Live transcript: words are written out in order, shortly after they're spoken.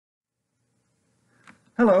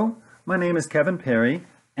Hello, my name is Kevin Perry,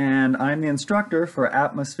 and I'm the instructor for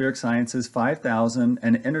Atmospheric Sciences 5000,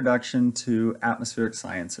 an Introduction to Atmospheric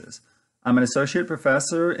Sciences. I'm an associate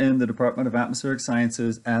professor in the Department of Atmospheric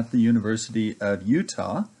Sciences at the University of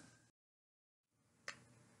Utah.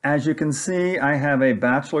 As you can see, I have a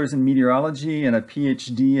bachelor's in meteorology and a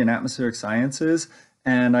PhD in atmospheric sciences,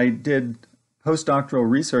 and I did postdoctoral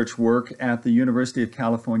research work at the University of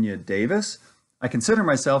California, Davis. I consider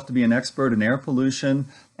myself to be an expert in air pollution,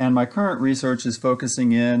 and my current research is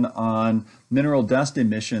focusing in on mineral dust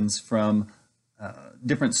emissions from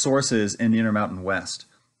different sources in the Intermountain West.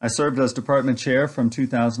 I served as department chair from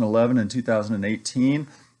 2011 and 2018,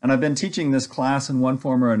 and I've been teaching this class in one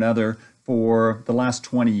form or another for the last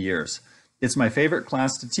 20 years. It's my favorite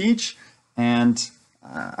class to teach, and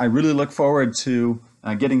I really look forward to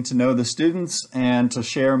getting to know the students and to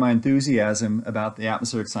share my enthusiasm about the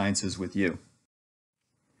atmospheric sciences with you.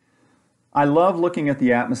 I love looking at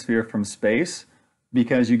the atmosphere from space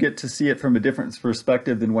because you get to see it from a different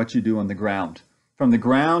perspective than what you do on the ground. From the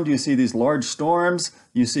ground, you see these large storms,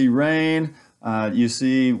 you see rain, you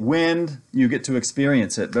see wind, you get to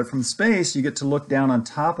experience it. But from space, you get to look down on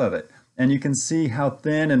top of it, and you can see how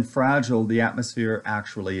thin and fragile the atmosphere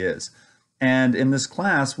actually is. And in this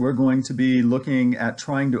class, we're going to be looking at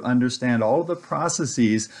trying to understand all of the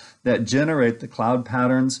processes that generate the cloud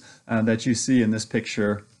patterns that you see in this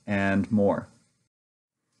picture and more.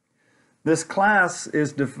 This class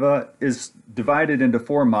is divided into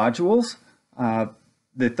 4 modules.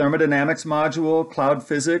 The thermodynamics module, cloud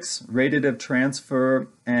physics, radiative transfer,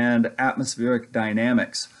 and atmospheric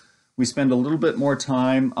dynamics. We spend a little bit more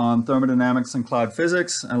time on thermodynamics and cloud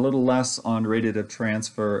physics, and a little less on radiative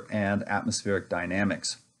transfer and atmospheric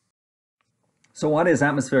dynamics. So what is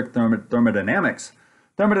atmospheric thermodynamics?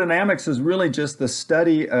 Thermodynamics is really just the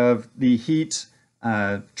study of the heat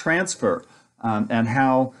transfer and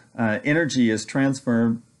how energy is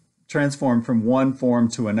transformed from one form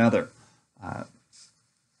to another.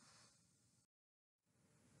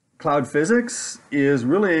 Cloud physics is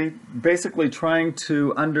really basically trying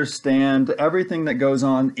to understand everything that goes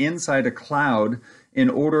on inside a cloud in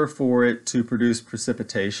order for it to produce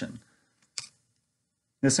precipitation.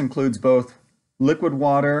 This includes both liquid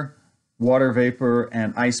water, water vapor,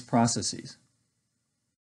 and ice processes.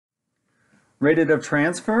 Radiative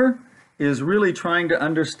transfer is really trying to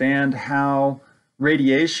understand how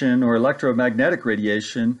radiation or electromagnetic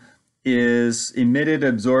radiation is emitted,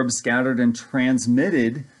 absorbed, scattered, and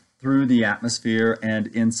transmitted through the atmosphere and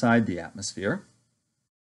inside the atmosphere.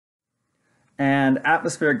 And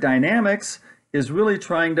atmospheric dynamics is really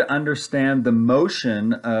trying to understand the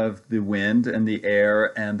motion of the wind and the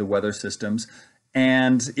air and the weather systems.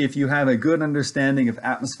 And if you have a good understanding of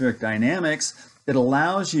atmospheric dynamics, it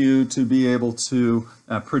allows you to be able to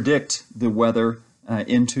predict the weather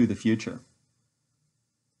into the future.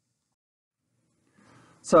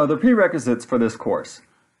 So the prerequisites for this course.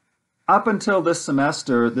 Up until this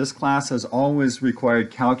semester, this class has always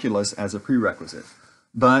required calculus as a prerequisite.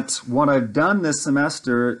 But what I've done this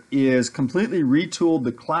semester is completely retooled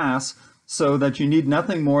the class so that you need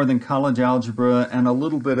nothing more than college algebra and a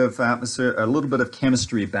little bit of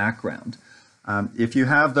chemistry background. If you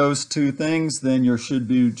have those 2 things, then you should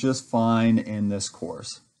be just fine in this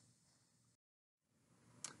course.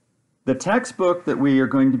 The textbook that we are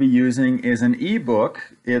going to be using is an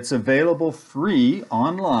ebook. It's available free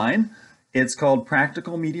online. It's called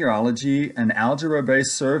Practical Meteorology, an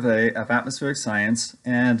algebra-based survey of atmospheric science,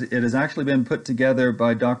 and it has actually been put together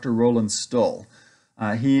by Dr. Roland Stull.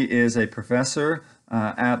 He is a professor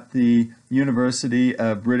at the University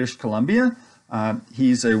of British Columbia.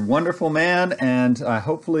 He's a wonderful man, and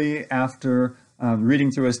hopefully after reading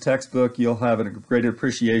through his textbook, you'll have a great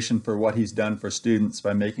appreciation for what he's done for students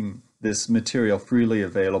by making this material freely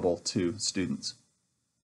available to students.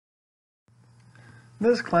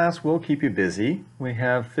 This class will keep you busy. We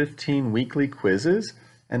have 15 weekly quizzes,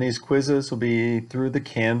 and these quizzes will be through the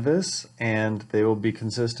Canvas, and they will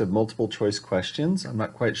consist of multiple choice questions. I'm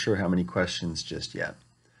not quite sure how many questions just yet.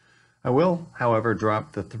 I will, however,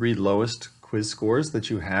 drop the 3 lowest quiz scores that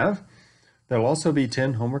you have. There'll also be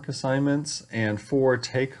 10 homework assignments and 4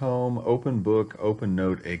 take-home open book, open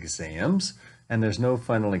note exams, and there's no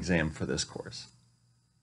final exam for this course.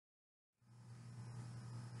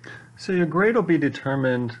 So your grade will be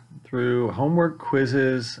determined through homework,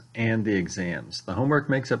 quizzes, and the exams. The homework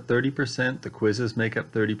makes up 30%, the quizzes make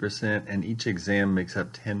up 30%, and each exam makes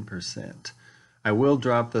up 10%. I will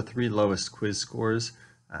drop the 3 lowest quiz scores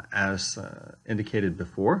as indicated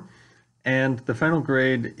before. And the final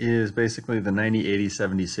grade is basically the 90, 80,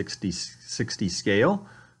 70, 60, 60 scale.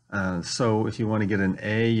 So if you want to get an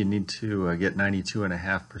A, you need to get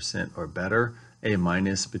 92.5% or better, A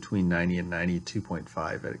minus between 90 and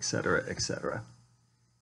 92.5, etc., etc.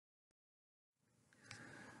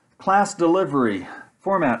 Class delivery,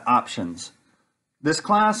 format options. This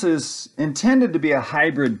class is intended to be a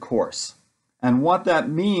hybrid course. And what that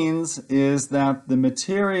means is that the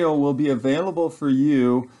material will be available for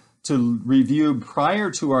you to review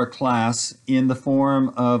prior to our class in the form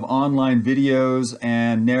of online videos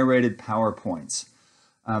and narrated PowerPoints.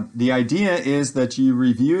 The idea is that you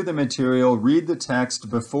review the material, read the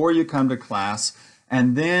text before you come to class,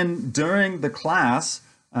 and then during the class,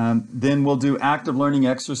 then we'll do active learning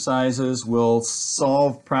exercises, we'll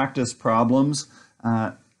solve practice problems,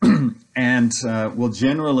 and we'll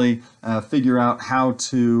generally figure out how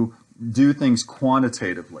to do things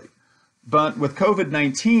quantitatively. But with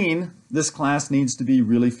COVID-19, this class needs to be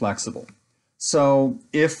really flexible. So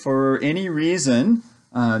if for any reason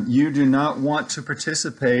you do not want to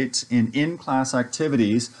participate in in-class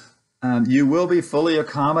activities, you will be fully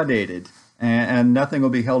accommodated and nothing will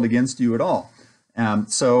be held against you at all.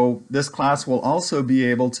 So this class will also be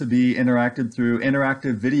able to be interacted through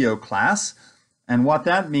interactive video class. And what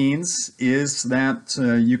that means is that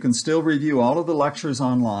you can still review all of the lectures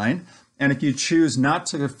online. And if you choose not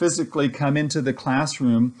to physically come into the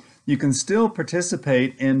classroom, you can still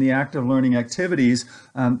participate in the active learning activities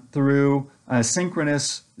through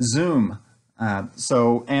synchronous Zoom.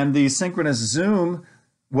 And the synchronous Zoom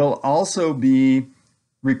will also be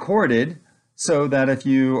recorded so that if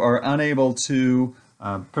you are unable to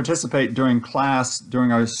participate during class,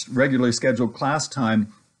 during our regularly scheduled class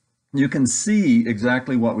time, you can see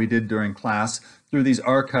exactly what we did during class through these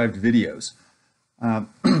archived videos.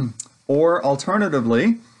 Or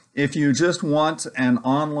alternatively, if you just want an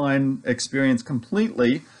online experience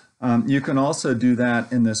completely, you can also do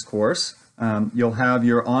that in this course. You'll have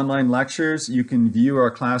your online lectures. You can view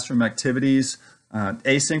our classroom activities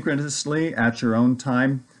asynchronously at your own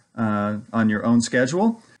time on your own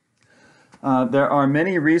schedule. There are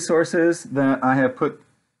many resources that I have put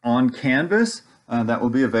on Canvas that will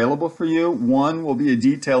be available for you. One will be a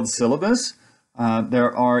detailed syllabus.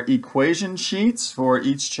 There are equation sheets for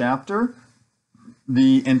each chapter.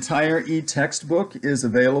 The entire e-textbook is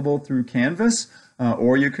available through Canvas,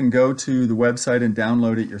 or you can go to the website and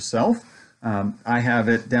download it yourself. I have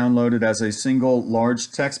it downloaded as a single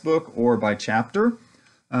large textbook or by chapter.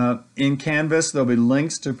 In Canvas, there'll be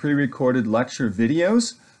links to pre-recorded lecture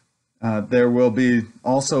videos. There will be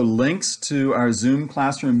also links to our Zoom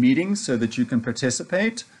classroom meetings so that you can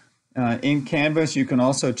participate. In Canvas, you can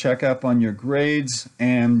also check up on your grades,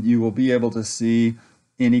 and you will be able to see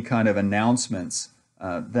any kind of announcements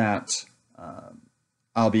that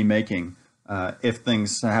I'll be making if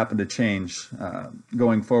things happen to change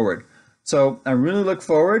going forward. So I really look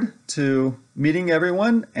forward to meeting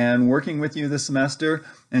everyone and working with you this semester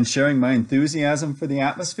and sharing my enthusiasm for the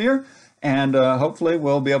atmosphere. And hopefully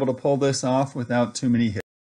we'll be able to pull this off without too many hiccups.